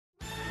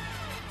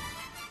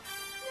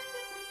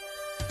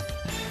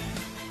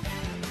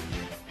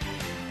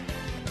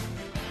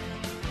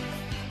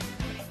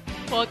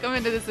Welcome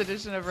into this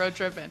edition of Road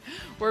Trippin'.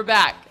 We're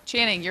back.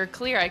 Channing, you're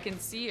clear. I can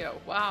see you.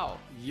 Wow.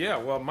 Yeah,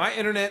 well, my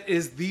internet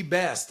is the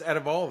best out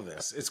of all of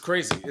this. It's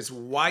crazy. It's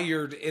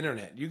wired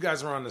internet. You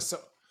guys are on the...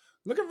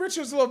 Look at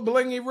Richard's little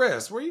blingy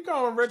wrist. Where you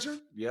going, Richard?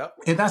 Yep.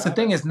 And that's the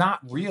thing. It's not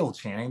real,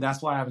 Channing.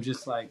 That's why I'm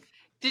just like...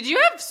 Did you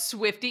have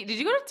Swiftie? Did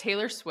you go to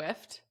Taylor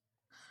Swift?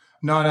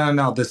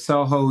 No. The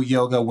Soho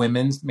Yoga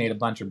Women's made a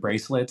bunch of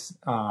bracelets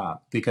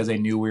because they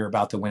knew we were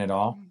about to win it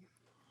all.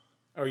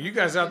 Oh, you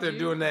guys out there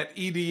doing that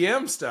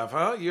EDM stuff,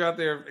 huh? You out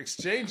there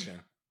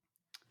exchanging.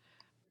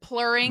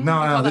 Plurring?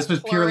 No, this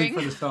was purely for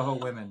the Soho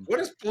women.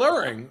 What is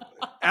plurring?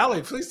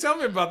 Allie, please tell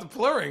me about the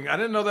plurring. I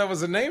didn't know that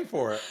was a name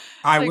for it.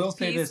 I like will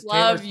say peace, this.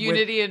 Love,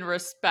 unity, and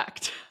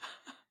respect.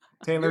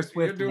 Taylor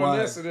Swift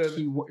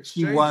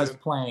she was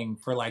playing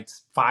for like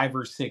 5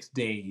 or 6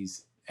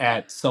 days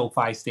at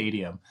SoFi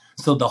Stadium.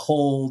 So the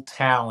whole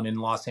town in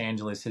Los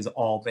Angeles has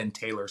all been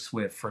Taylor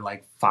Swift for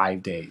like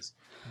 5 days.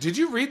 Did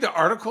you read the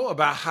article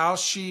about how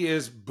she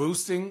is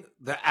boosting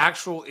the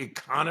actual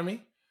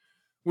economy?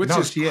 Which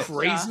is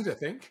crazy to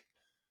think.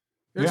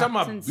 They're talking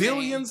about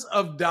billions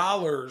of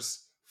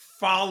dollars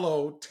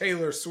follow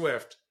Taylor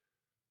Swift.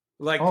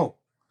 Like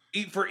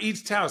for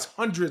each town, it's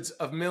hundreds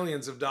of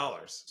millions of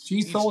dollars.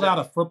 She sold out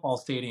a football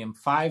stadium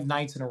 5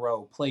 nights in a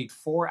row, played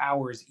 4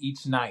 hours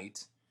each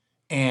night,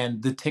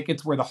 and the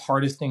tickets were the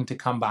hardest thing to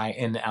come by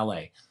in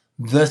LA.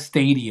 The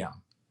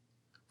stadium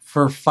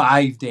for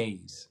 5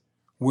 days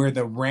where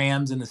the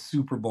Rams and the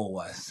Super Bowl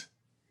was.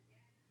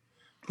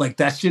 Like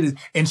that shit is,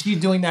 and she's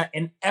doing that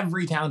in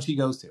every town she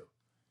goes to.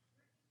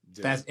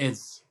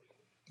 It's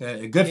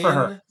good for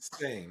her.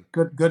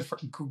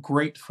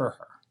 Great for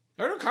her.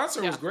 Her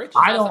concert was great.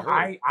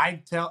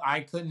 I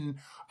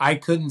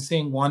couldn't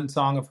sing one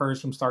song of hers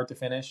from start to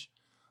finish.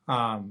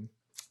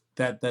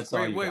 That's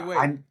all.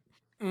 Wait.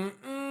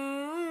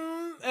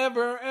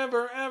 Ever,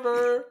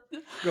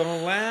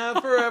 gonna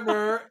laugh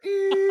forever.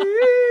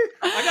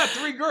 I got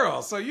 3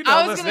 girls, so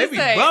listen, they be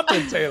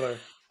bumping Taylor.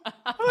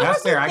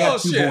 That's fair. I got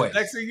 2 boys.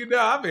 Next thing you know,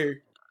 I'll be.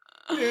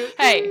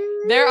 Hey,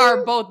 there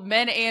are both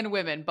men and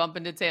women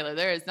bumping to Taylor.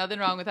 There is nothing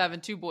wrong with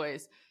having 2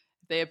 boys.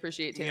 They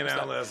appreciate Taylor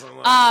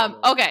stuff.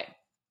 Okay,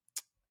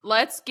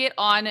 let's get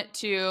on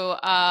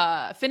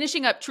to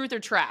finishing up Truth or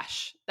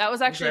Trash. That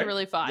was actually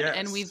really fun,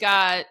 and we've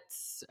got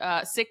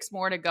 6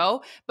 more to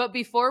go. But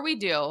before we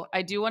do,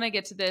 I do want to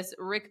get to this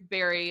Rick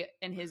Barry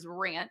and his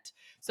rant.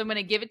 So I'm going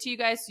to give it to you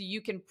guys so you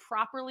can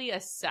properly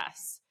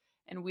assess,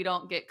 and we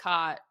don't get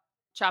caught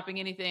chopping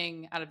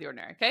anything out of the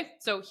ordinary. Okay.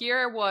 So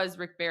here was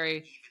Rick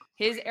Barry,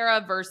 his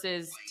era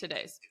versus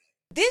today's.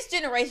 This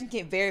generation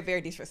get very,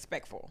 very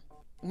disrespectful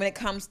when it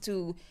comes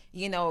to,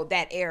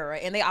 that era.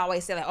 And they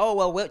always say like, oh,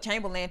 well, Wilt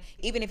Chamberlain,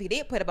 even if he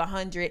did put up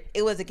 100,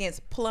 it was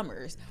against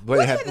plumbers. But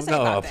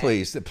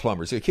please, the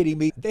plumbers. Are you kidding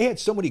me? They had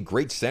so many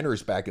great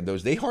centers back in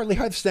those. They hardly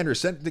have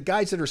centers. The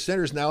guys that are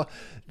centers now,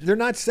 they're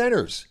not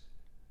centers.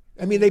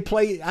 I mean, they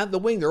play on the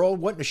wing. They're all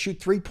wanting to shoot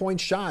 3-point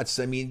shots.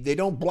 I mean, they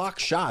don't block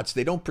shots.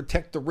 They don't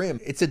protect the rim.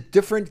 It's a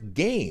different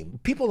game.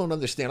 People don't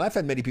understand. I've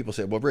had many people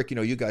say, well, Rick,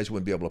 you guys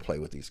wouldn't be able to play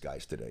with these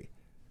guys today.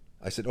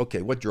 I said,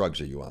 okay, what drugs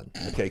are you on?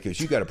 Okay, because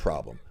you got a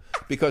problem.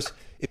 Because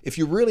if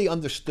you really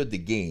understood the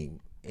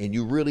game and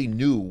you really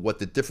knew what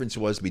the difference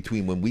was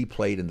between when we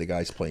played and the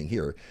guys playing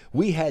here,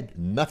 we had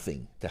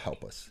nothing to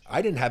help us.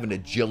 I didn't have an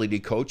agility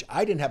coach.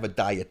 I didn't have a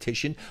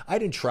dietitian. I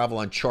didn't travel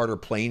on charter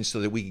planes so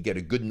that we could get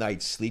a good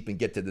night's sleep and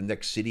get to the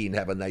next city and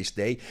have a nice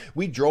day.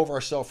 We drove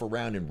ourselves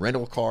around in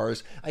rental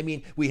cars. I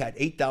mean, we had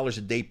 $8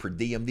 a day per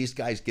diem. These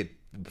guys get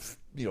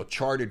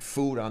chartered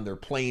food on their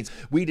planes.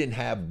 We didn't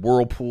have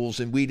whirlpools,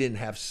 and we didn't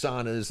have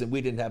saunas, and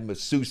we didn't have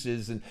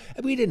masseuses, and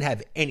we didn't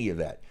have any of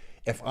that.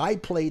 If I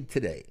played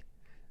today,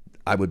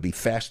 I would be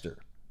faster.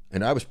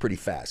 And I was pretty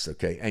fast,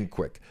 okay, and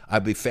quick.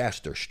 I'd be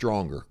faster,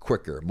 stronger,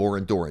 quicker, more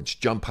endurance,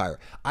 jump higher.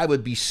 I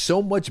would be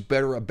so much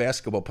better a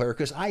basketball player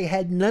because I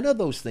had none of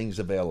those things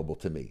available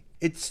to me.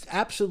 It's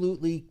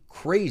absolutely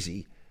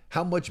crazy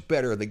how much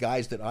better the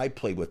guys that I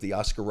played with, the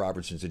Oscar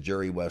Robertsons, the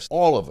Jerry West,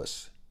 all of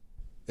us,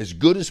 as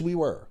good as we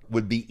were,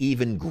 would be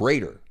even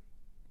greater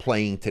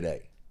playing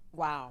today.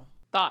 Wow.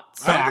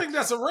 Thoughts? I don't think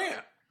that's a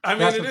rant. I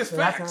mean, it is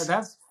facts.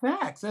 That's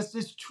facts. That's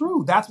just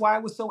true. That's why I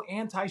was so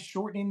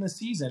anti-shortening the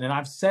season. And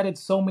I've said it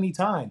so many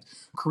times.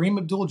 Kareem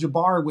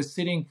Abdul-Jabbar was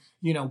sitting,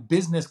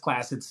 business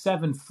class at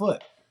 7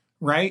 foot,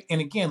 right?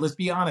 And again, let's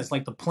be honest,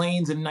 like the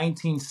planes in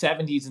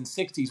 1970s and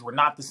 60s were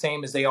not the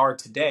same as they are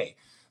today.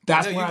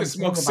 That's why you can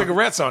smoke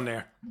cigarettes on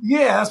there.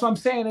 Yeah, that's what I'm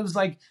saying. It was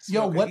like,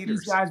 what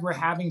these guys were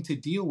having to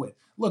deal with.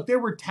 Look, there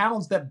were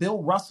towns that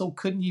Bill Russell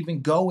couldn't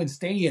even go and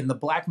stay in, the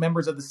black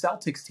members of the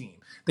Celtics team.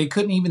 They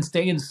couldn't even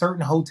stay in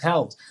certain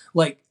hotels.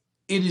 Like,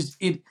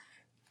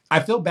 I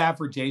feel bad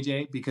for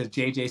JJ because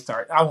JJ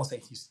started, I won't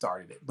say he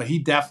started it, but he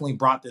definitely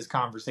brought this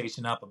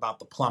conversation up about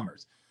the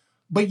plumbers.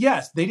 But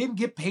yes, they didn't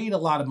get paid a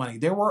lot of money.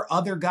 There were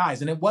other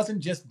guys, and it wasn't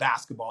just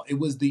basketball. It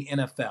was the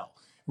NFL.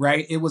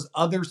 Right? It was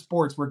other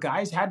sports where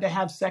guys had to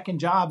have second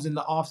jobs in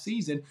the off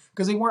season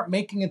because they weren't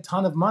making a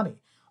ton of money.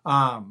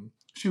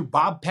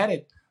 Bob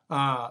Pettit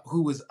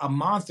who was a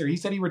monster. He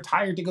said he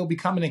retired to go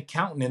become an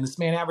accountant, and this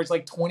man averaged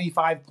like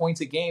 25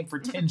 points a game for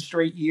 10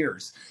 straight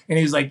years. And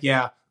he was like,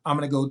 yeah, I'm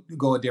going to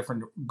go a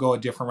different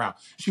route.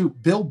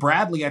 Shoot, Bill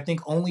Bradley, I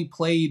think only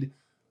played,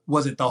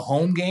 was it the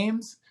home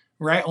games,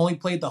 right? Only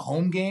played the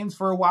home games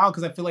for a while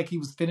because I feel like he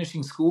was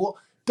finishing school.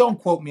 Don't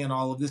quote me on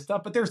all of this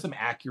stuff, but there's some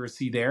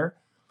accuracy there.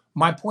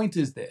 My point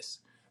is this.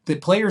 The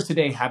players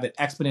today have it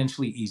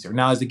exponentially easier.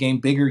 Now, is the game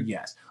bigger?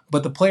 Yes.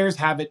 But the players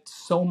have it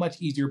so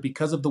much easier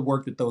because of the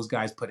work that those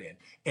guys put in.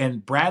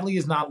 And Bradley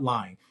is not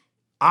lying.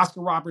 Oscar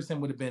Robertson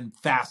would have been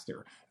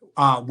faster.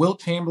 Wilt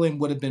Chamberlain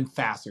would have been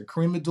faster.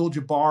 Kareem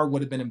Abdul-Jabbar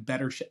would have been in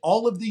better shape.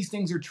 All of these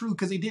things are true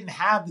because they didn't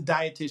have the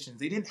dietitians.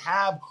 They didn't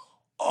have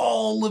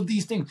all of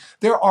these things.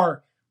 There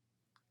are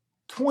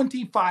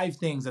 25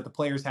 things that the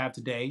players have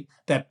today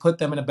that put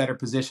them in a better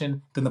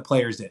position than the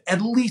players did.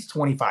 At least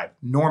 25.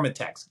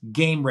 Normatex,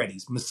 game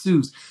readies,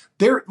 masseuse.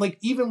 They're like,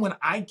 even when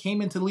I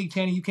came into the league,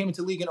 Channing, you came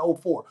into the league in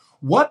 04.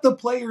 What the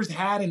players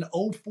had in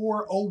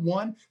 04,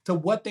 01 to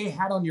what they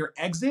had on your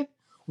exit,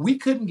 we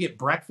couldn't get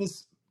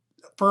breakfast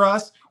for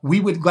us. We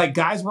would, like,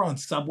 guys were on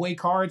Subway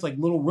cards, like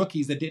little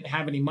rookies that didn't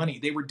have any money.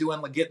 They were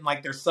doing, like, getting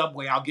like their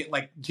Subway. I'll get,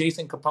 like,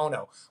 Jason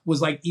Capono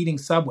was like eating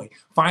Subway.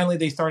 Finally,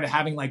 they started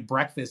having like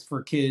breakfast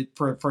for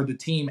the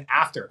team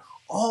after.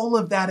 All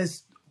of that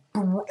is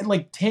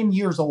like 10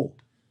 years old.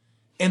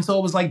 And so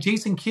it was like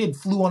Jason Kidd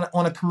flew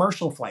on a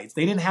commercial flights.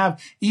 They didn't have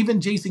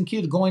even Jason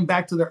Kidd going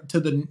back to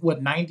the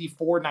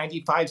 94,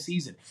 95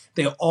 season.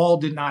 They all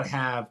did not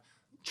have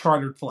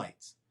chartered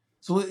flights.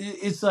 So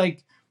it's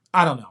like,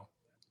 I don't know.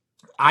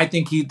 I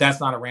think that's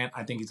not a rant.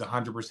 I think he's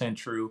 100%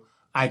 true.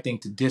 I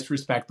think to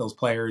disrespect those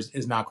players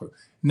is not true.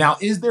 Now,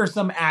 is there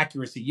some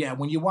accuracy? Yeah,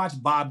 when you watch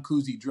Bob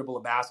Cousy dribble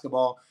a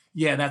basketball,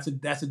 yeah, that's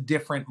a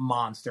different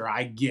monster.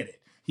 I get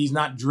it. He's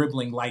not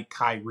dribbling like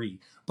Kyrie,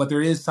 but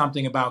there is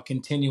something about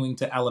continuing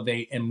to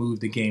elevate and move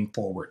the game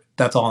forward.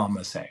 That's all I'm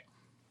going to say.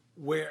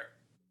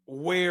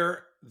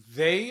 Where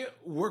they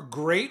were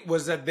great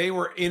was that they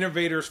were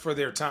innovators for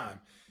their time.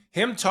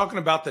 Him talking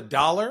about the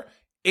dollar,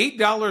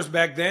 $8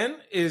 back then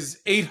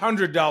is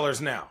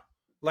 $800 now.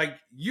 Like,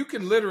 you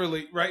can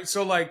literally, right?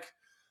 So, like,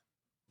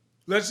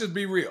 let's just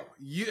be real.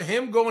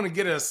 Him going to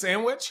get a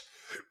sandwich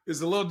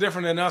is a little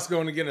different than us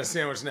going to get a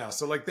sandwich now.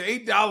 So, like, the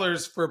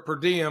 $8 for per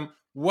diem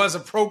was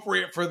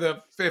appropriate for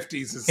the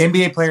 50s.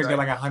 NBA players get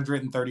like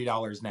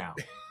 $130 now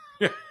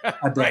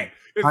a day.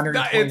 $120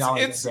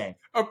 a day.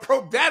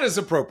 That is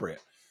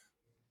appropriate.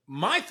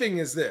 My thing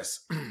is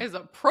this. Is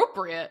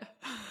appropriate.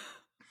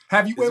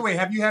 Have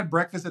you had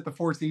breakfast at the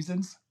Four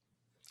Seasons?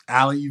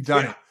 Allie, you've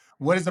done it.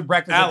 What is a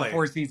breakfast at the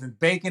Four Seasons?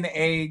 Bacon,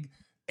 eggs.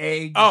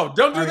 Oh,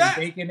 don't do that.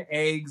 Bacon,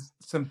 eggs,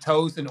 some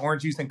toast, and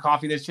orange juice and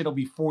coffee. That shit'll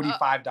be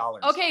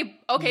 $45.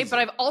 Okay, but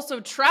I've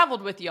also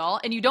traveled with y'all,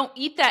 and you don't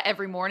eat that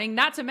every morning.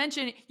 Not to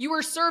mention, you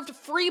were served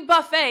free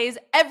buffets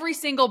every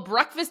single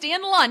breakfast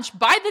and lunch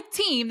by the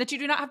team that you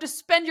do not have to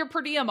spend your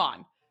per diem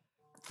on.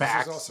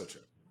 Facts. This is also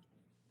true.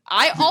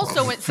 I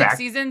also went 6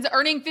 seasons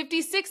earning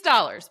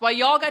 $56. While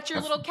y'all got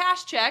your little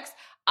cash checks,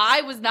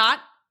 I was not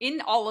in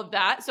all of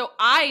that. So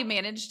I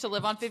managed to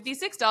live on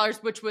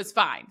 $56, which was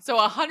fine. So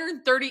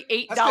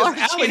 $138.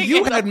 Allie,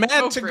 you had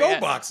mad to-go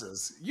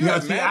boxes.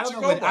 I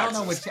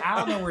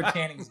don't know where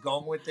Channing's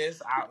going with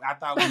this. I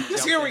thought we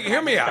just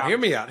hear me out.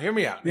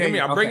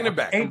 I'm bringing it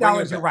back.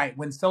 $8, you're right.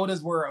 When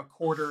sodas were a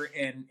quarter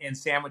and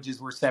sandwiches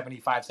were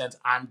 75 cents,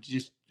 I'm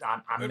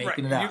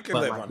making it up. You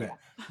can live on that.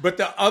 But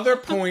the other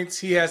points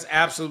he has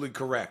absolutely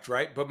correct,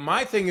 right? But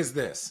my thing is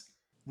this.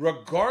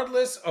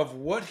 Regardless of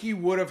what he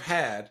would have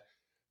had,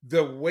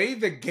 the way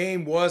the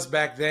game was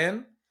back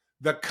then,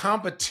 the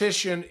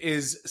competition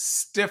is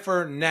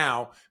stiffer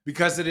now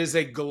because it is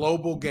a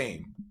global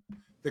game.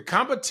 The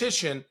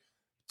competition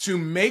to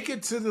make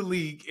it to the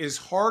league is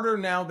harder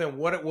now than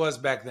what it was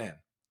back then.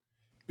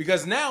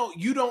 Because now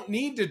you don't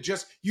need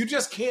to you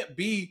just can't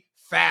be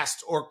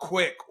fast or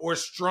quick or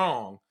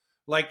strong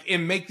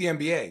and make the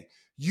NBA.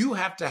 You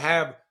have to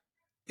have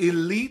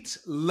elite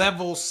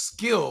level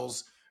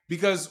skills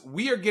because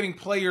we are getting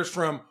players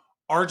from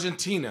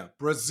Argentina,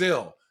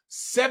 Brazil,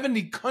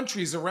 70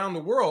 countries around the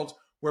world,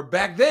 where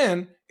back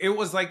then it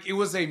was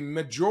a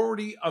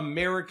majority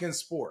American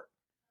sport.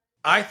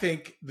 I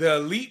think the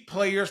elite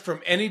players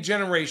from any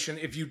generation,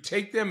 if you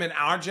take them in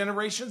our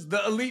generations,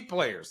 the elite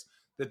players,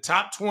 the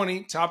top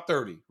 20, top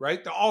 30,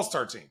 right? The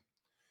all-star team,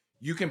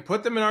 you can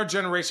put them in our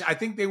generation. I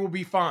think they will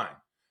be fine.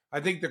 I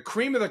think the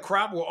cream of the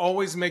crop will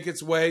always make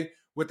its way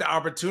with the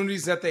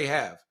opportunities that they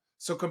have.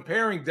 So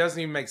comparing doesn't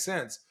even make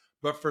sense.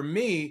 But for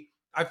me,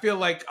 I feel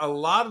like a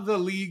lot of the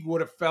league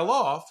would have fell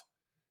off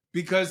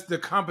because the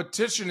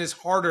competition is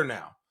harder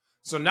now.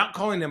 So not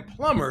calling them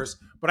plumbers,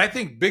 but I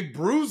think big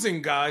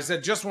bruising guys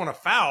that just want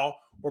to foul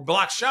or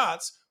block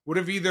shots would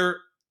have either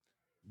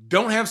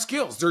don't have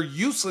skills. They're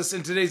useless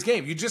in today's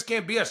game. You just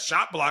can't be a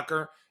shot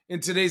blocker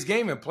in today's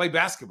game and play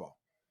basketball.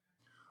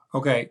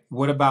 Okay,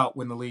 what about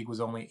when the league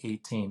was only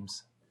 8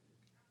 teams?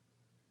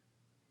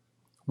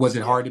 Was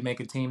it hard to make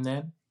a team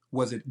then?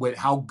 Was it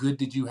how good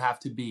did you have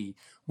to be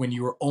when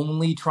you were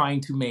only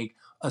trying to make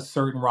a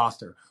certain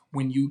roster?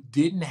 When you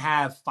didn't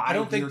have 5 I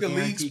don't think the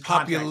league's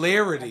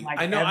popularity.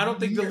 I don't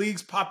think the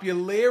league's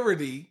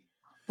popularity.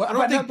 I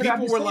don't think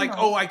people were like,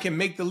 "Oh, I can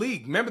make the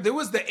league." Remember, there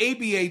was the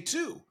ABA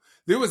too.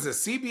 There was the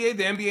CBA,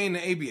 the NBA, and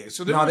the ABA.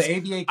 So there was the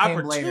ABA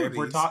came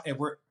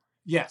later.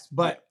 Yes,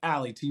 but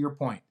Allie, to your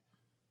point,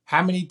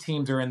 how many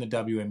teams are in the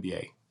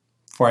WNBA?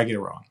 Before I get it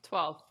wrong,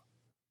 12.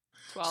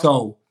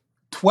 So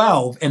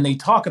 12, and they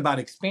talk about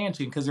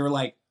expansion because they're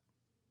like,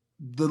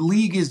 the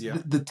league is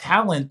the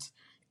talent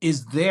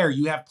is there.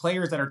 You have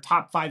players that are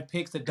top 5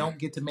 picks that don't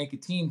get to make a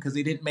team because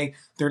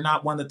they're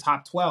not one of the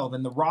top 12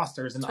 in the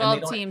rosters. And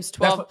 12 teams,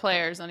 12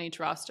 players on each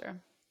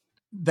roster.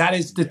 That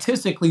is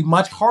statistically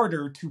much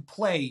harder to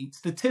play.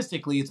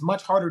 Statistically, it's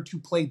much harder to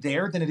play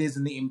there than it is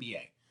in the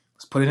NBA.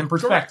 Let's put it in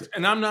perspective. Correct.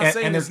 And I'm not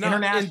saying it's not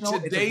international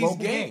in today's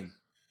game.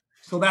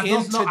 So that's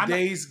in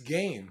today's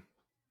game.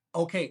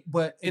 Okay,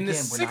 but in the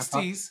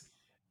 60s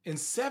and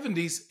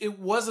 70s, it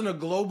wasn't a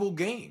global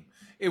game.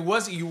 It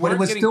wasn't. You weren't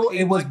getting paid.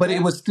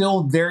 It was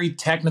still very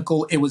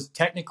technical. It was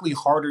technically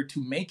harder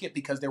to make it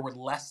because there were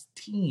less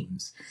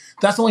teams.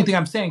 That's the only thing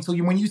I'm saying. So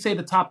when you say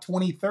the top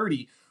 20,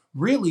 30,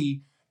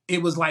 really,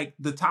 it was like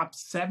the top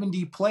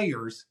 70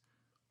 players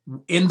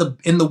in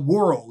the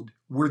world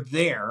were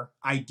there,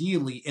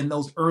 ideally, in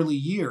those early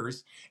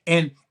years.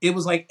 And it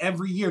was like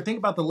every year. Think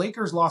about the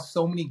Lakers lost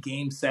so many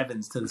game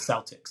 7s to the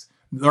Celtics.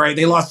 All right,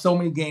 they lost so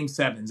many game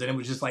 7s, and it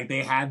was just like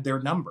they had their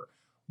number.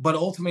 But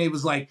ultimately, it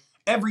was like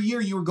every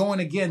year you were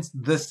going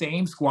against the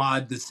same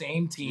squad, the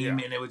same team,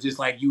 and it was just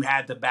like you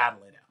had to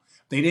battle it out.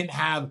 They didn't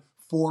have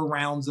 4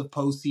 rounds of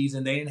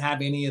postseason. They didn't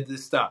have any of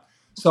this stuff.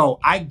 So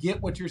I get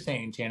what you're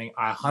saying, Channing.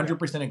 I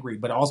 100% agree,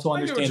 but also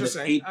understand this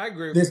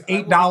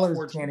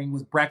 $8, Channing,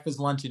 was breakfast,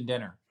 lunch, and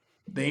dinner.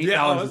 The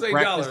 $8 was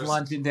breakfast,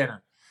 lunch, and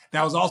dinner.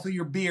 That was also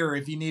your beer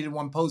if you needed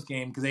one post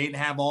game because they didn't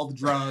have all the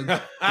drugs. They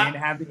didn't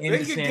have the Indocin.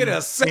 They could get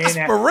a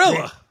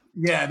sarsaparilla.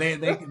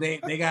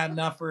 They got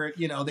enough for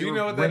They Do you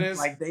know what that is?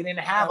 Like they didn't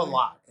have a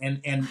lot,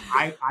 and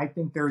I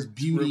think there's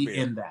beauty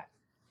in that.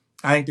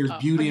 I think there's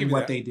beauty in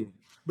what they did.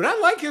 But I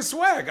like his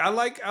swag. I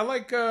like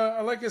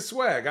his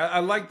swag. I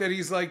like that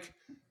he's like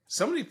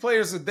so many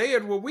players that they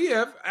had what we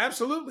have,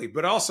 absolutely.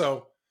 But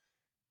also,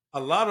 a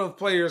lot of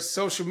players,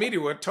 social media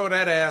would tow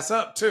that ass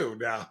up too.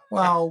 Now,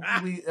 well,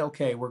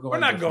 we're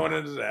not going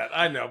into that.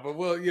 I know, but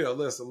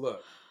listen,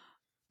 look,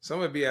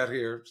 some would be out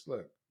here.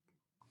 Look,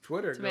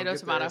 Twitter, tomato.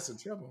 Their ass in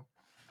trouble.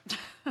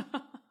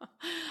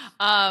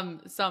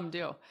 Some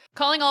do.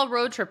 Calling all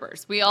road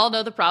trippers. We all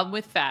know the problem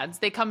with fads.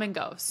 They come and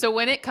go. So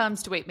when it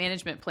comes to weight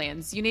management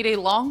plans, you need a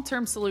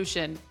long-term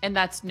solution, and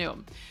that's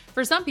Noom.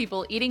 For some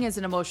people, eating is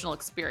an emotional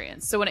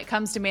experience. So when it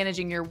comes to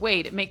managing your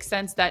weight, it makes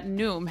sense that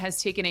Noom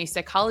has taken a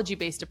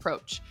psychology-based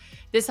approach.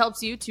 This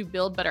helps you to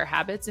build better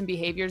habits and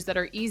behaviors that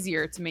are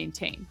easier to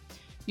maintain.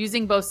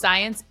 Using both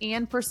science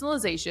and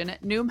personalization,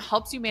 Noom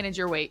helps you manage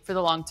your weight for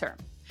the long term.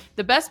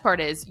 The best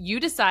part is you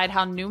decide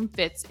how Noom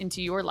fits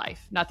into your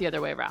life, not the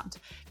other way around.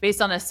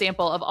 Based on a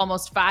sample of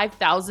almost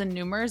 5,000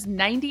 Noomers,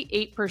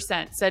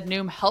 98% said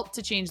Noom helped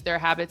to change their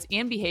habits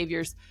and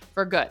behaviors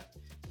for good.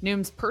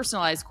 Noom's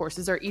personalized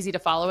courses are easy to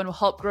follow and will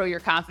help grow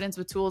your confidence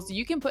with tools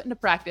you can put into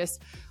practice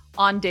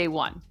on day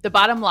one. The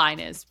bottom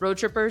line is, road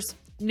trippers,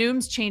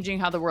 Noom's changing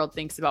how the world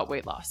thinks about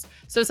weight loss.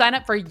 So sign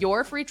up for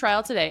your free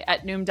trial today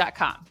at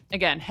Noom.com.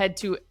 Again, head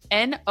to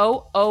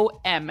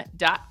Noom.com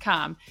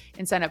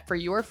and sign up for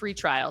your free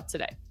trial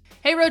today.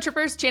 Hey road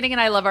trippers, Channing and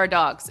I love our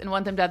dogs and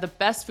want them to have the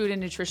best food and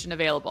nutrition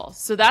available.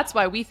 So that's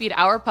why we feed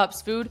our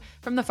pups food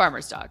from the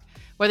Farmer's Dog.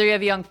 Whether you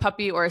have a young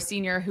puppy or a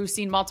senior who's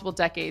seen multiple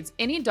decades,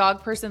 any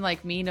dog person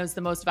like me knows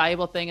the most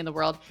valuable thing in the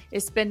world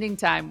is spending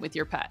time with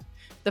your pet.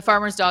 The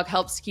Farmer's Dog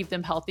helps keep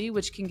them healthy,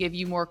 which can give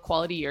you more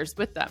quality years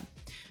with them.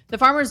 The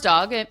Farmer's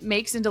Dog, it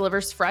makes and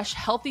delivers fresh,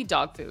 healthy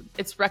dog food.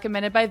 It's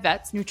recommended by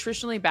vets,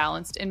 nutritionally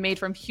balanced, and made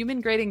from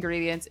human-grade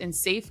ingredients in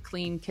safe,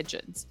 clean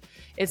kitchens.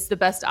 It's the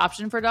best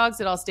option for dogs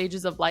at all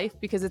stages of life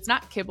because it's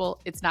not kibble,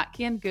 it's not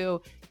canned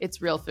goo,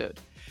 it's real food.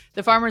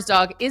 The Farmer's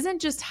Dog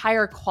isn't just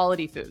higher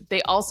quality food.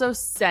 They also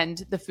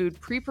send the food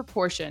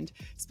pre-proportioned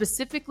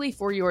specifically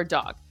for your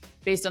dog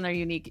based on their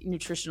unique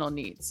nutritional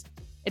needs.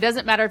 It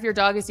doesn't matter if your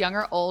dog is young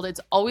or old,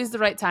 it's always the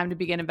right time to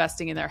begin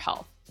investing in their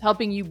health,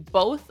 helping you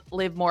both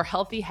live more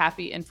healthy,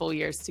 happy, and full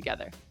years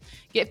together.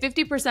 Get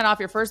 50% off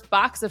your first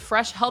box of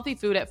fresh, healthy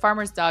food at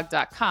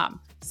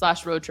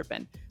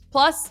farmersdog.com/roadtrippin'.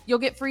 Plus, you'll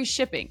get free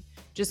shipping.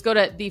 Just go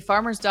to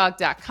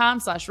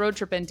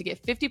thefarmersdog.com/roadtrippin' to get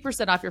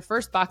 50% off your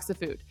first box of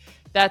food.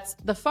 That's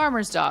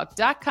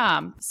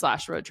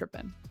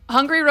thefarmersdog.com/roadtrippin'.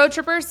 Hungry road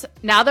trippers?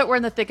 Now that we're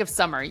in the thick of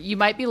summer, you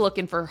might be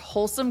looking for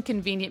wholesome,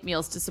 convenient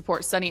meals to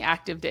support sunny,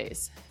 active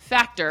days.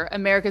 Factor,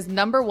 America's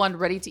 #1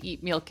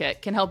 ready-to-eat meal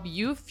kit, can help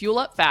you fuel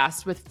up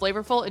fast with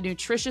flavorful and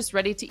nutritious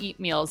ready-to-eat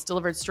meals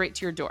delivered straight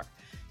to your door.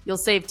 You'll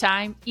save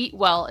time, eat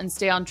well, and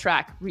stay on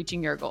track,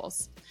 reaching your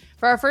goals.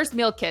 For our first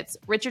meal kits,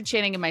 Richard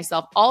Channing and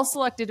myself all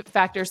selected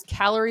Factor's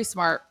Calorie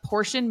Smart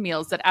portion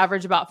meals that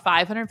average about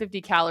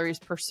 550 calories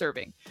per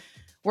serving.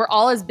 We're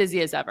all as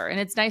busy as ever, and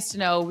it's nice to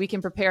know we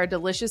can prepare a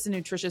delicious and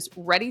nutritious,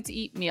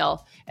 ready-to-eat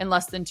meal in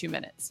less than 2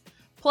 minutes.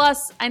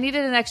 Plus, I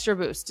needed an extra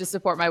boost to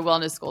support my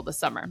wellness goal this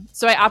summer,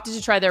 so I opted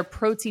to try their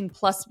Protein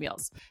Plus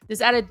meals.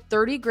 This added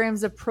 30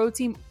 grams of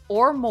protein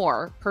or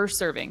more per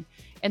serving,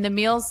 and the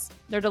meals,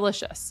 they're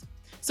delicious.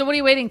 So what are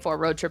you waiting for,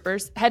 road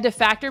trippers? Head to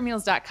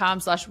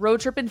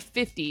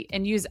factormeals.com/roadtrippin50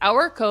 and use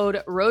our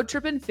code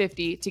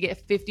roadtrippin50 to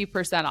get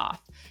 50%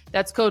 off.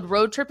 That's code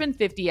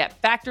roadtrippin50 at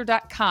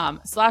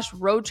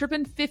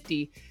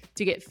factor.com/roadtrippin50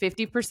 to get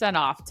 50%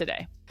 off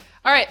today.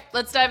 All right,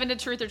 let's dive into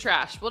Truth or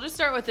Trash. We'll just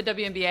start with the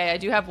WNBA. I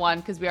do have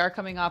one because we are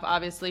coming off,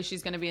 obviously,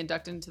 she's going to be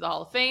inducted into the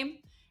Hall of Fame.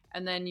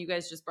 And then you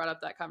guys just brought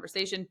up that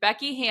conversation.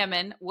 Becky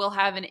Hammon will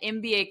have an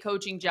NBA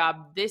coaching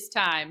job this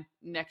time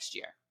next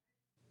year.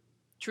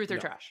 Truth or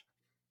trash?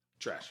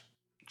 Trash.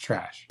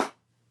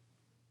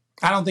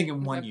 I don't think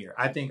in 1 year.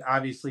 I think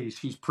obviously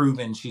she's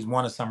proven she's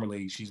won a summer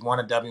league. She's won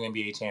a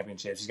WNBA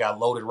championship. She's got a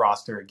loaded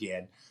roster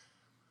again.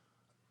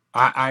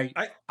 I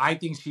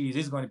think she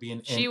is going to be an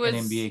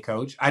NBA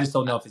coach. I just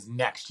don't know if it's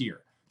next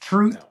year.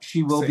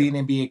 She will be an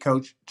NBA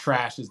coach.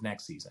 Trash is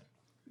next season.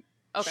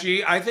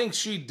 Okay. I think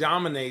she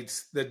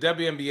dominates the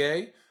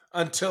WNBA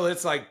until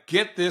it's like,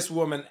 get this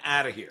woman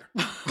out of here.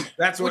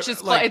 That's what. Which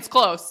is it's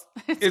close.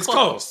 It's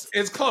close.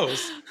 It's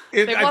close.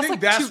 I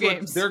think that's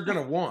what they're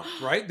gonna want,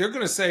 right? They're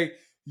gonna say,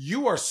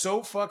 you are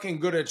so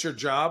fucking good at your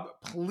job.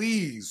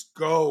 Please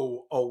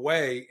go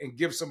away and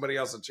give somebody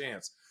else a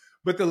chance.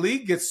 But the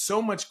league gets so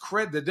much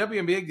credit. The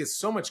WNBA gets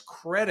so much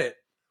credit.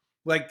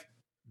 Like,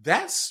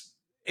 that's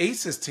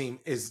Ace's team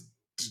is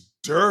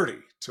dirty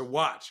to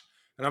watch.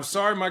 And I'm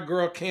sorry, my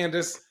girl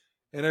Candace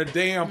and her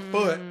damn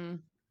foot.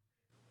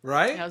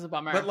 Right? That was a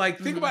bummer. But like,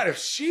 think about if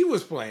she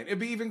was playing, it'd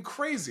be even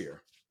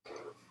crazier.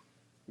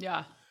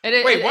 Yeah.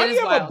 Wait, why do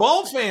you have a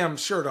Bald Fam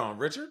shirt on,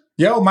 Richard?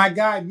 Yo, my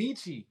guy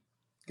Michi.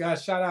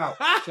 Guys, shout out.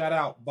 Shout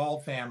out,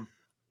 Bald Fam.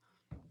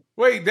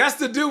 Wait, that's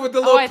the dude with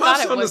the little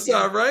puffs on the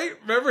side, right?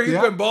 Remember, he's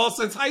been bald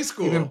since high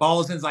school. He's been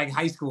bald since like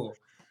high school.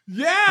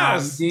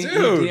 Yes, dude.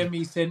 He DM'd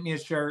me, sent me a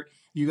shirt.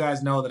 You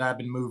guys know that I've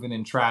been moving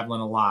and traveling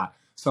a lot.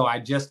 So I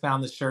just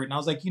found the shirt and I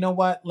was like, you know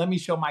what? Let me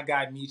show my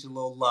guy Michi a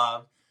little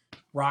love.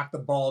 Rock the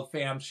Bald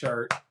Fam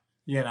shirt,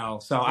 you know.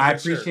 So I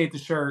appreciate the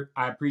shirt.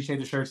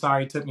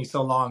 Sorry it took me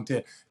so long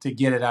to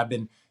get it. I've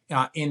been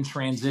in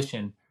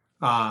transition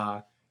in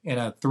a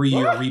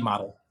 3-year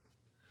remodel.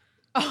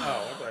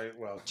 Okay.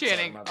 Well,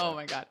 Channing. Oh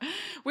my God.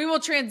 We will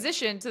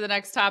transition to the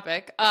next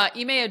topic.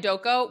 Ime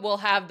Udoka will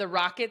have the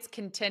Rockets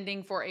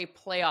contending for a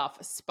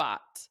playoff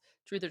spot.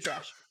 Truth or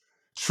trash?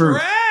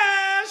 Truth.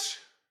 Trash.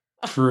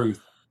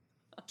 Truth.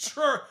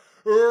 Trash.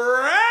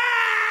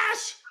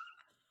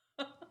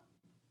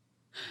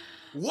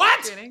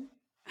 What?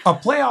 A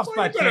playoff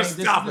spot. This is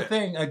the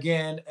thing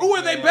again. Who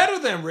are they better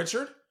than,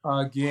 Richard?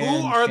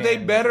 Again. Who are they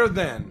better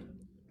than?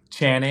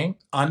 Channing,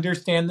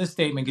 understand this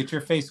statement. Get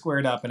your face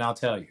squared up and I'll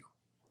tell you.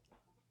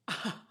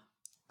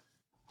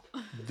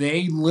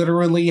 They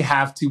literally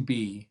have to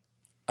be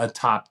a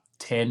top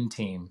 10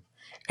 team.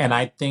 And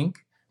I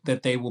think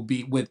that they will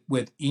be with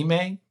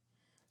Ime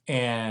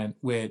and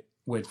with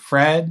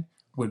Fred,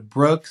 with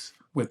Brooks,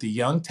 with the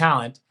young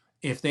talent.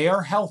 If they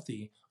are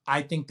healthy,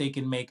 I think they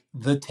can make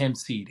the 10th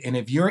seed. And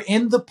if you're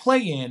in the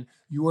play-in,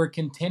 you are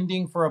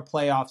contending for a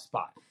playoff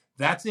spot.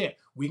 That's it.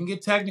 We can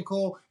get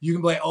technical. You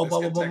can be like, blah,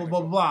 blah, blah, blah,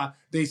 blah, blah.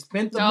 They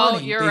spent the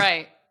money. You're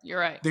right.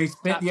 They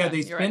spent,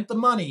 spent the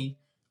money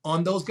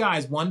on those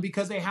guys. One,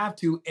 because they have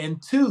to.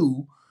 And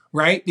two,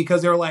 right,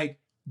 because they're like,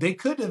 they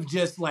could have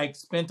just like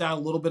spent out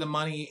a little bit of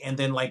money and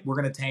then like,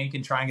 we're going to tank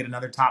and try and get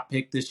another top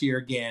pick this year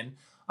again.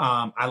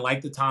 I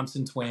like the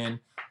Thompson twin.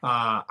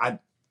 I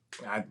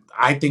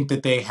think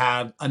that they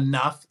have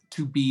enough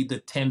to be the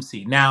 10th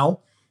seed. Now,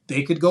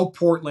 they could go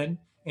Portland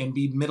and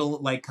be middle,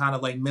 like kind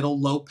of like middle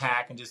low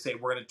pack and just say,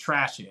 we're going to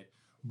trash it.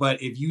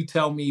 But if you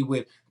tell me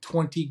with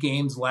 20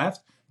 games left,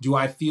 do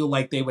I feel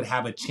like they would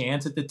have a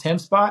chance at the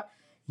 10th spot?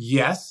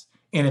 Yes.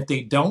 And if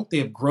they don't, they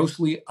have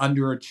grossly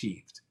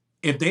underachieved.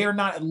 If they are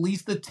not at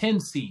least the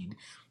 10th seed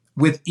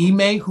with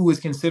Ime, who is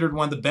considered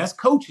one of the best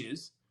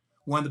coaches,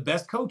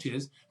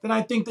 then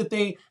I think that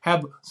they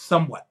have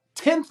somewhat.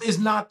 10th is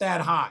not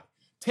that high.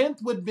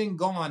 10th would have been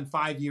gone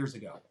 5 years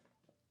ago.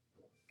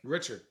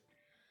 Richard,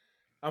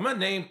 I'm going to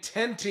name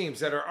 10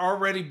 teams that are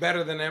already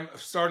better than them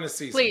starting the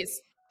season.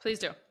 Please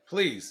do.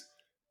 Please.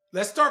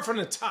 Let's start from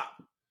the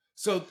top.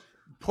 So,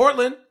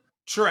 Portland,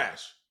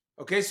 trash.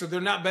 Okay, so they're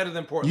not better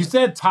than Portland. You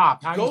said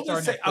top. How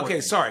Golden State.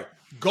 Okay, sorry.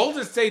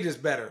 Golden State is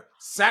better.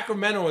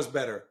 Sacramento is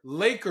better.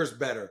 Lakers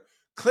better.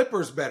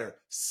 Clippers better.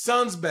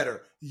 Suns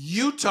better.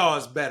 Utah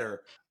is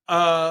better.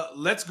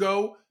 Let's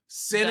go.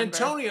 San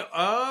Antonio.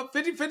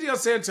 50-50 on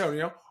San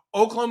Antonio.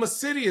 Oklahoma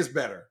City is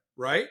better,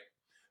 right?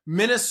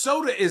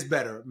 Minnesota is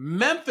better.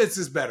 Memphis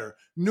is better.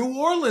 New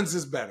Orleans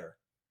is better.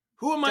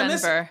 Who am I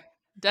missing?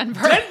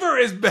 Denver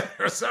is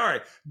better. Sorry.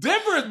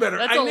 Denver is better.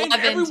 I named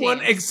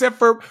everyone except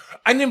for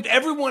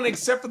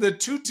the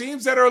two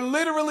teams that are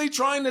literally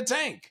trying to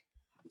tank.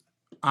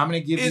 I'm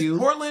going to give you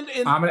Portland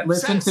and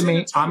listen to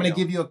me. I'm going to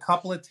give you a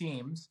couple of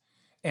teams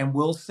and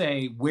we'll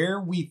say where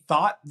we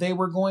thought they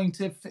were going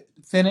to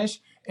finish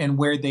and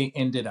where they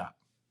ended up.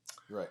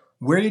 Right.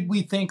 Where did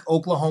we think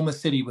Oklahoma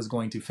City was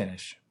going to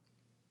finish?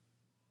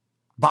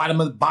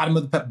 Bottom of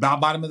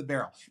the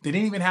barrel. They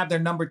didn't even have their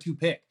number 2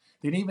 pick.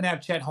 They didn't even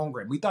have Chet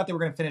Holmgren. We thought they were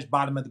going to finish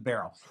bottom of the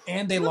barrel,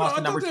 and they lost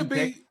the number 2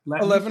 pick.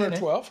 11 or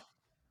 12.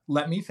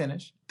 Let me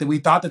finish. We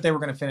thought that they were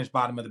going to finish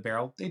bottom of the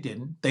barrel. They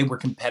didn't. They were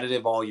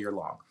competitive all year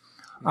long.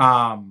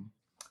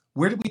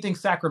 Where did we think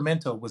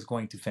Sacramento was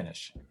going to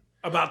finish?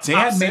 About they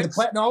hadn't made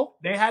the No,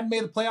 they hadn't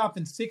made the playoff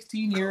in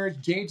 16 years.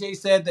 JJ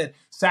said that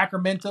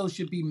Sacramento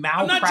should be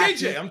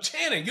malpracticed. I'm not JJ. I'm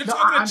Channing. You're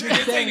talking to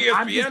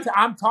ESPN.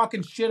 I'm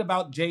talking shit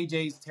about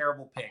JJ's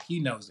terrible pick.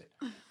 He knows it.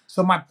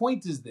 So my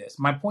point is this.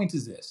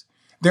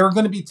 There are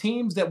going to be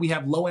teams that we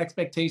have low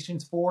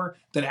expectations for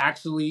that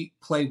actually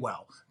play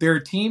well. There are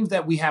teams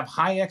that we have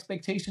high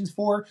expectations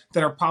for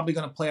that are probably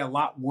going to play a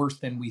lot worse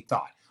than we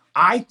thought.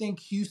 I think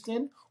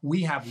Houston,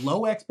 we have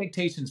low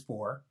expectations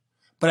for,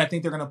 but I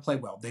think they're going to play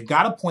well. They've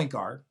got a point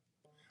guard.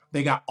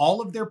 They got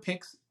all of their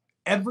picks.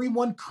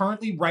 Everyone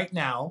currently right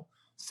now,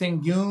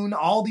 Sengun,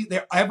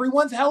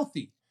 everyone's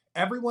healthy.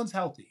 Everyone's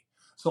healthy.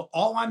 So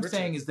all I'm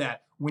saying is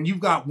that when you've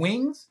got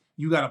wings,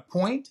 you got a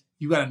point,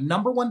 you got a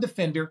number 1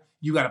 defender,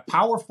 you got a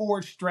power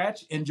forward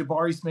stretch in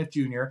Jabari Smith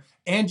Jr.,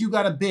 and you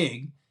got a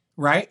big,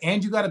 right?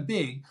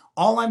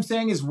 All I'm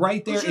saying is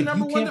right there. Who's your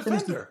number 1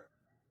 defender?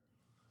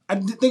 I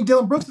think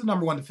Dylan Brooks is the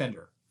number 1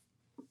 defender.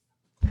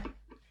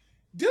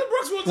 Dylan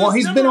Brooks was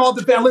he's been all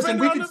defensive. Listen,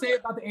 we can say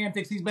about the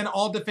antics. He's been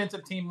all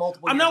defensive team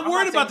multiple years. I'm not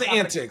worried about the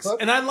antics.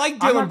 And I like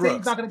Dylan Brooks.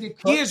 He's not going to get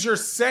cooked. He is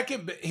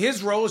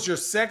his role is your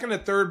second or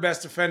third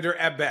best defender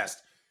at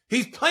best.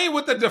 He's playing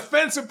with the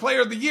defensive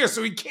player of the year,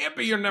 so he can't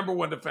be your number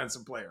 1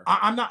 defensive player.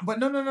 I'm not, but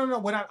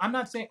no. I'm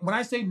not saying, when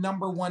I say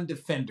number 1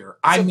 defender,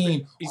 I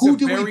mean, who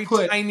do we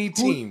put? It's a very tiny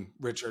team,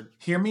 Richard.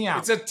 Hear me out.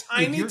 It's a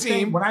tiny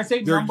team. When I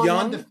say number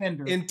 1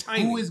 defender,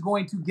 who is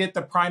going to get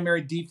the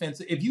primary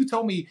defense? If you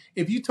told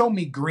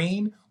me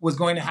Green was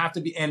going to have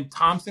to be, and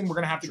Thompson were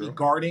going to have to be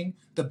guarding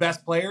the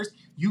best players,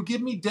 you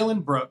give me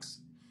Dylan Brooks,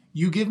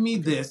 you give me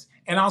this,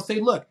 and I'll say,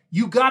 look,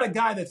 you got a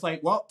guy that's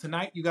like, well,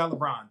 tonight you got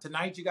LeBron.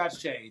 Tonight you got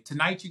Shea.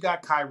 Tonight you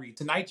got Kyrie.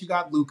 Tonight you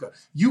got Luka.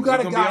 You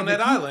got a guy on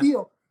that island.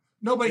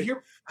 No, but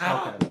here.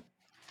 Okay.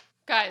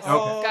 Guys,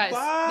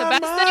 the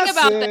best thing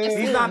about this,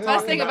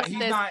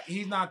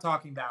 he's not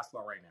talking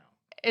basketball right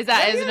now. Is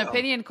that is an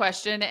opinion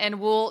question, and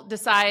we'll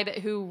decide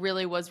who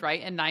really was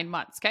right in 9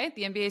 months. Okay,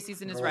 the NBA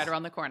season is right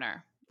around the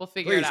corner. We'll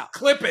figure it out.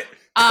 Clip it.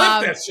 Clip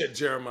that shit,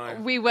 Jeremiah.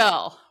 We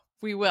will.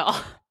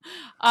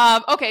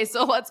 Okay,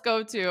 so let's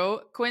go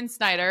to Quinn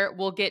Snyder.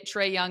 Will get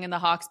Trae Young and the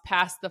Hawks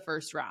past the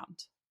first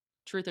round.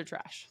 Truth or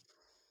trash?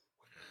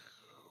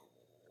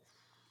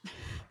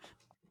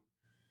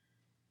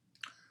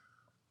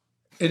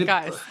 It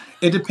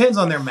depends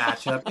on their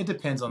matchup. It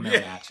depends on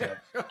their matchup.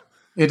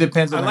 It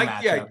depends on their matchup. I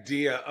like the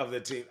idea of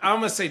the team. I'm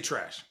going to say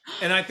trash.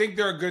 And I think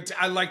they're a good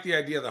I like the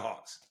idea of the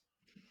Hawks.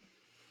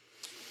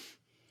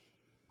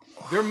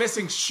 They're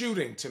missing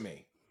shooting to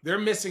me. They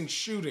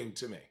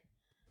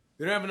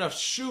don't have enough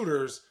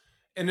shooters,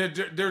 and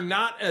they're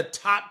not a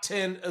top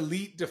 10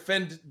 elite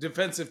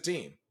defensive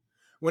team.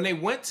 When they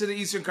went to the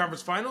Eastern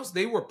Conference Finals,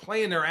 they were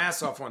playing their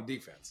ass off on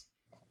defense.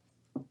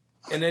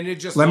 And then it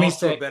just lost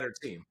to a better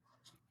team.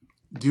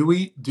 Do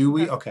we?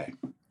 Okay.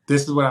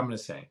 This is what I'm going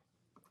to say.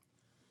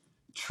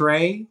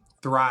 Trae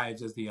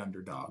thrives as the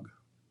underdog.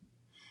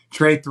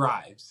 Trae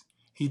thrives.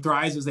 He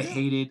thrives as a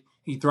hated.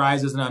 He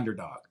thrives as an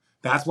underdog.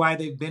 That's why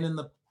they've been in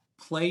the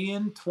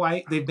play-in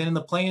twice. They've been in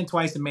the play-in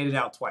twice and made it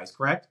out twice,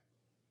 correct?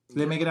 Did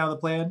they make it out of the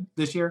play-in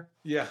this year?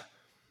 Yeah.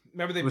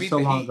 Remember they beat so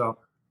the long Heat. Ago.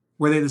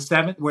 Were they the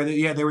 7th?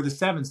 They were the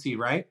 7th seed,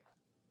 right?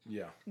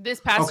 Yeah. This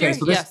past year,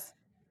 yes.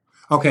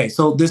 Okay,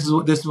 so this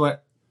is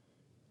what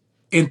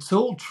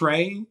until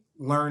Trae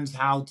learns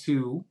how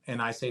to,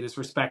 and I say this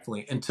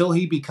respectfully, until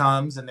he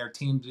becomes and their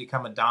teams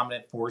become a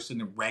dominant force in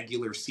the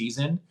regular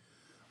season.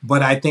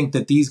 But I think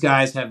that these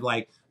guys have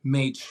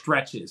made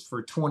stretches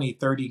for 20,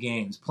 30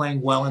 games,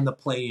 playing well in the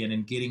play-in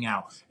and getting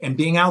out and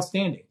being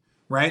outstanding,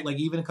 right? Like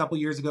even a couple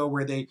years ago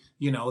where they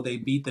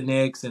beat the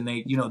Knicks and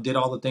they, did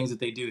all the things that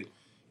they do.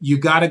 You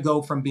got to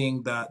go from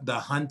being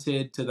the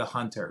hunted to the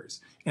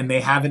hunters. And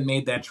they haven't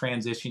made that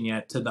transition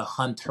yet to the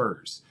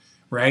hunters,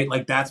 right?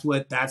 That's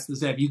the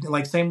step. You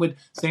can same with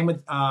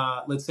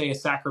let's say a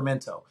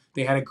Sacramento.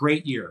 They had a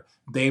great year.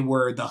 They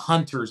were the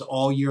hunters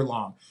all year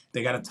long.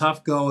 They got a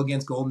tough go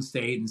against Golden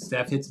State, and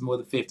Steph hits them with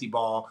a 50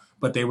 ball,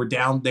 but they were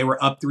down. They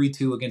were up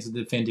 3-2 against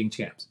the defending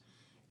champs.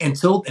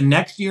 Until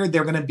next year,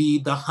 they're going to be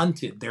the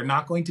hunted. They're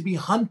not going to be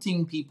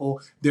hunting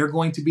people. They're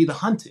going to be the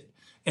hunted.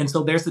 And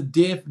so there's a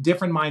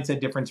different mindset,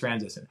 different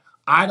transition.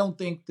 I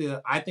think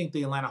the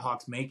Atlanta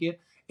Hawks make it.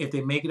 If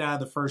they make it out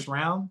of the first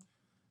round,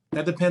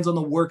 that depends on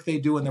the work they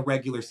do in the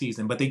regular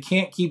season. But they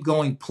can't keep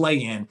going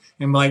play-in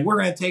and we're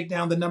going to take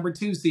down the number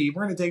 2 seed.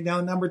 We're going to take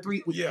down the number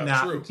 3.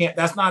 Yeah, true. We can't.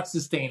 That's not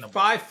sustainable.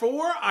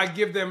 5-4, I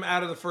give them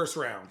out of the first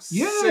round.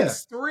 Yeah.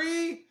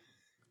 6-3.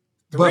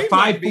 But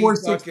 5-4,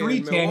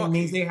 6-3, Tanny,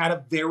 means they had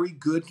a very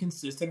good,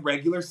 consistent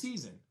regular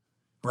season.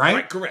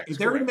 Right, correct. If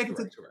they're going to make it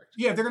to,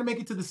 if they're going to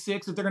make it to the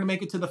 6, if they're going to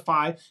make it to the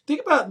 5,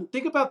 think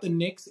about the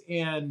Knicks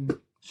and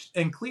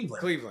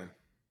Cleveland.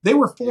 They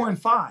were 4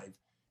 and 5,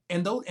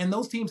 and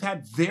those teams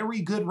had very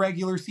good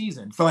regular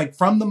season.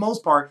 From the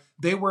most part,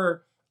 they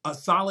were a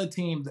solid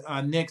team.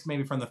 Knicks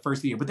maybe from the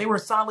first year, but they were a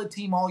solid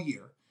team all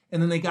year,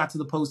 and then they got to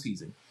the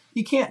postseason.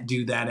 You can't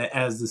do that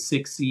as the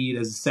 6th seed,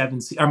 as the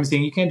 7th seed. I'm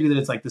saying you can't do that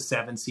as like the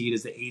 7th seed,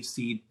 as the 8th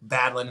seed,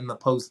 battling in the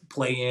post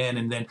play in,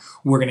 and then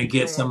we're gonna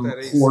get some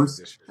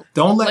horse.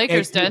 Don't let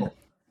Lakers did.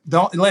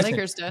 Don't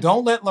listen.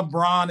 Don't let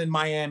LeBron and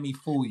Miami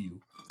fool you.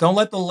 Don't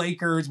let the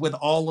Lakers with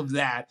all of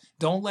that.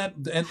 Don't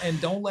let the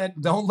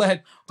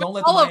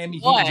Miami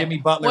Heat and Jimmy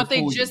Butler. What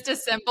they just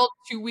assembled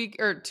 2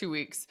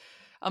 weeks,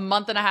 a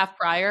month and a half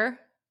prior.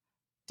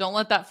 Don't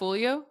let that fool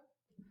you.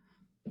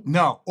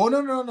 No. Oh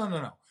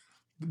no.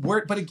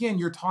 But again,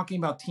 you're talking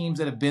about teams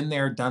that have been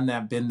there, done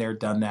that, been there,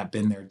 done that,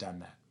 been there, done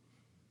that.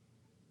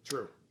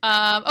 True.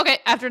 Okay,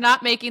 after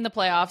not making the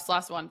playoffs,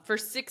 last one, for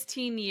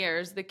 16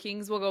 years, the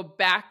Kings will go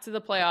back to the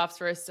playoffs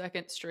for a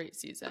second straight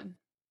season.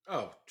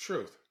 Oh,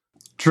 truth.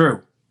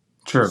 True.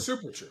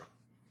 Super true.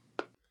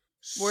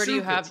 Where do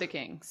you have the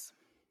Kings?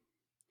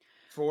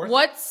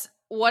 4th.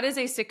 What is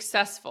a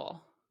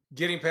successful?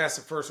 Getting past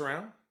the first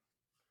round.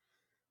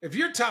 If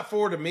you're top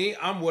 4 to me,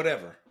 I'm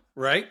whatever,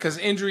 right? Because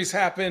injuries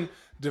happen.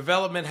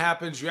 Development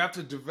happens. You have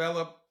to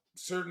develop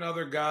certain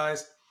other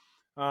guys.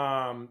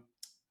 I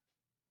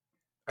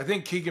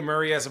think Keegan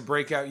Murray has a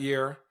breakout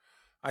year.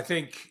 I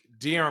think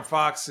De'Aaron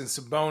Fox and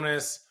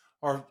Sabonis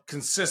are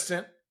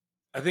consistent.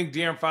 I think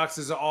De'Aaron Fox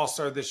is an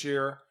all-star this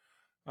year.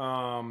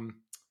 I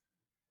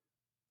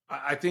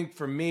think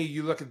for me,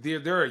 you look at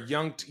they're a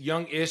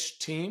young-ish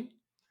team,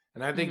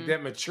 and I think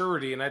that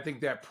maturity and I think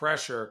that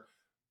pressure,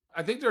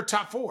 I think they're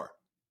top 4.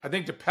 I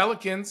think the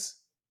Pelicans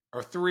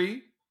are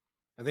 3.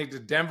 I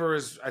think Denver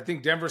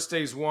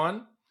stays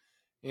 1,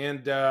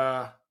 and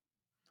I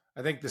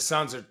think the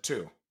Suns are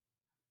 2.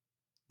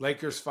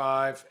 Lakers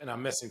 5, and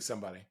I'm missing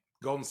somebody.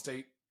 Golden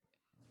State,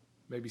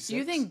 maybe 6. Do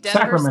you think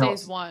Denver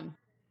stays 1?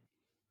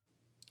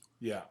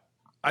 Yeah,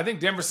 I think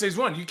Denver stays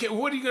 1. You can't.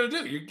 What are you going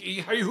to do?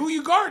 Who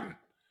you guarding?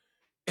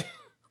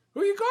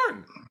 Who you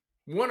guarding?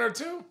 1 or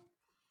 2?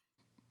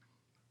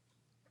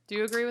 Do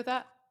you agree with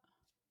that?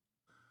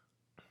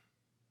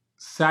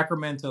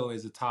 Sacramento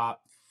is a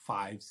top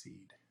 5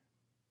 seed.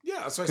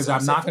 Yeah, because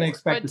I'm not going to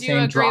expect the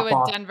same drop off. But do you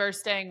agree with Denver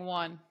staying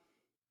 1?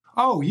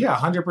 Oh yeah,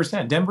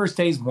 100%. Denver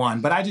stays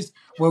 1, but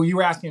you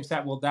were asking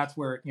him, well, that's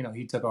where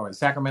he took over.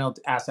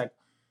 Sacramento aspect.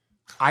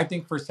 I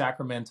think for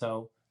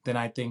Sacramento, then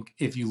I think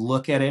if you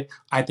look at it,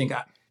 I think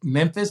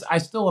Memphis. I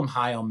still am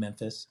high on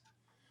Memphis,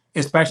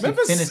 especially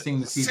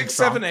finishing the season 6,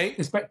 strong. 7, 8.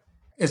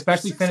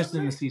 Especially 6, finishing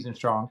 7, the season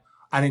strong.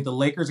 I think the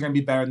Lakers are going to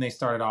be better than they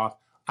started off.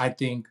 I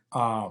think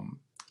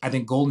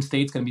Golden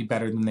State's going to be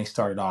better than they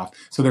started off.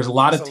 So there's a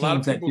lot of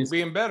teams that just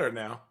being better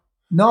now.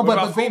 No, but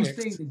Golden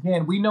State,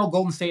 again, we know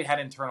Golden State had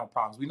internal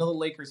problems. We know the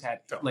Lakers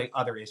had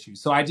other issues.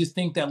 So I just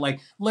think that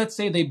let's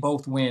say they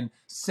both win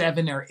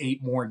 7 or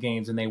 8 more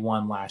games than they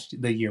won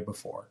the year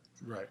before.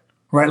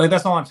 Right.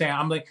 That's all I'm saying.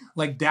 I'm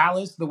like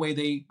Dallas, the way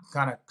they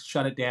kind of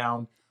shut it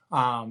down.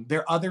 There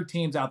are other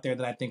teams out there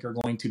that I think are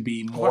going to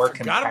be more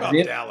competitive. I forgot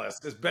about Dallas.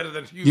 It's better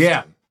than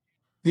Houston.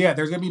 Yeah,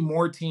 there's going to be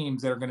more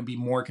teams that are going to be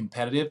more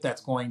competitive.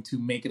 That's going to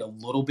make it a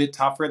little bit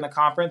tougher in the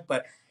conference.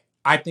 But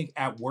I think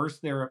at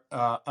worst they're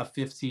a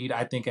 5th seed.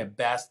 I think at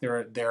best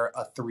they're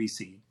a 3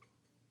 seed.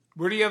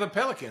 Where do you have the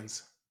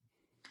Pelicans?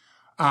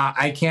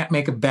 I can't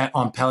make a bet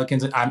on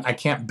Pelicans. I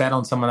can't bet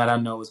on someone that I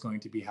know is going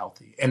to be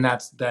healthy, and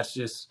that's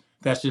just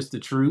the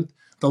truth.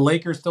 The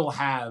Lakers still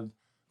have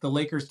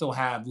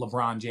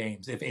LeBron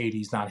James if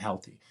AD's not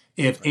healthy.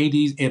 If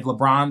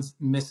LeBron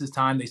misses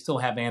time, they still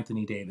have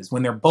Anthony Davis.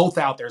 When they're both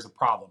out, there's a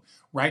problem.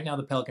 Right now,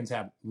 the Pelicans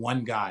have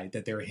one guy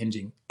that they're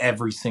hinging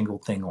every single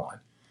thing on.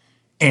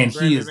 And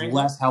he is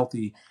less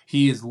healthy.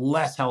 He is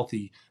less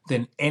healthy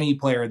than any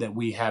player that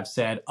we have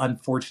said,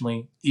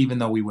 unfortunately, even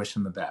though we wish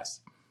him the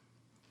best.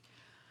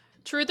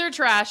 Truth or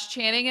trash,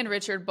 Channing and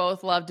Richard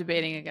both love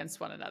debating against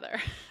one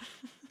another.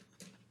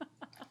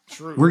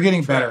 True. We're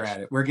getting better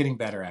at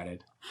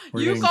it.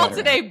 You called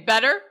today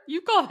better?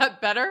 You call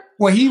that better?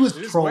 Well, he was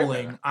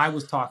trolling. I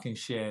was talking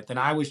shit. Then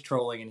I was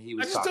trolling and he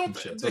was talking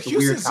shit. So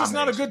Houston's just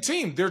not a good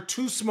team. They're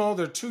too small.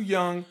 They're too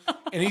young.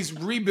 And he's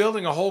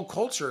rebuilding a whole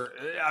culture.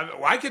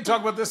 I could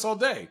talk about this all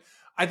day.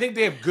 I think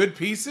they have good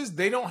pieces.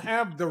 They don't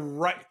have the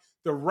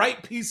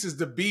right pieces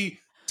to be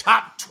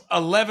top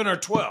 11 or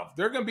 12.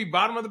 They're going to be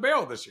bottom of the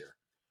barrel this year.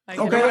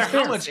 No matter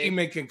how much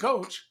Ime can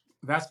coach.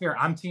 That's fair.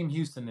 I'm Team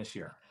Houston this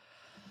year.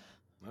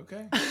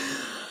 Okay.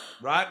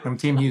 Right. I'm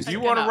Team Houston.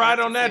 You want to ride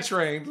on that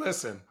train?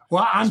 Listen.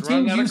 Well, I'm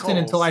Team Houston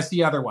until I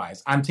see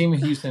otherwise.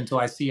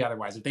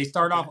 If they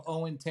start off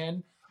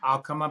 0-10, I'll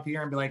come up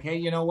here and be like, hey,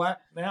 you know what?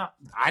 Yeah,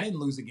 I didn't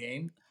lose a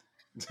game.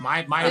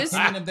 My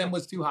opinion of them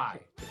was too high.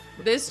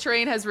 This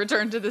train has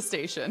returned to the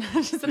station.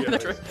 Just another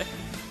train.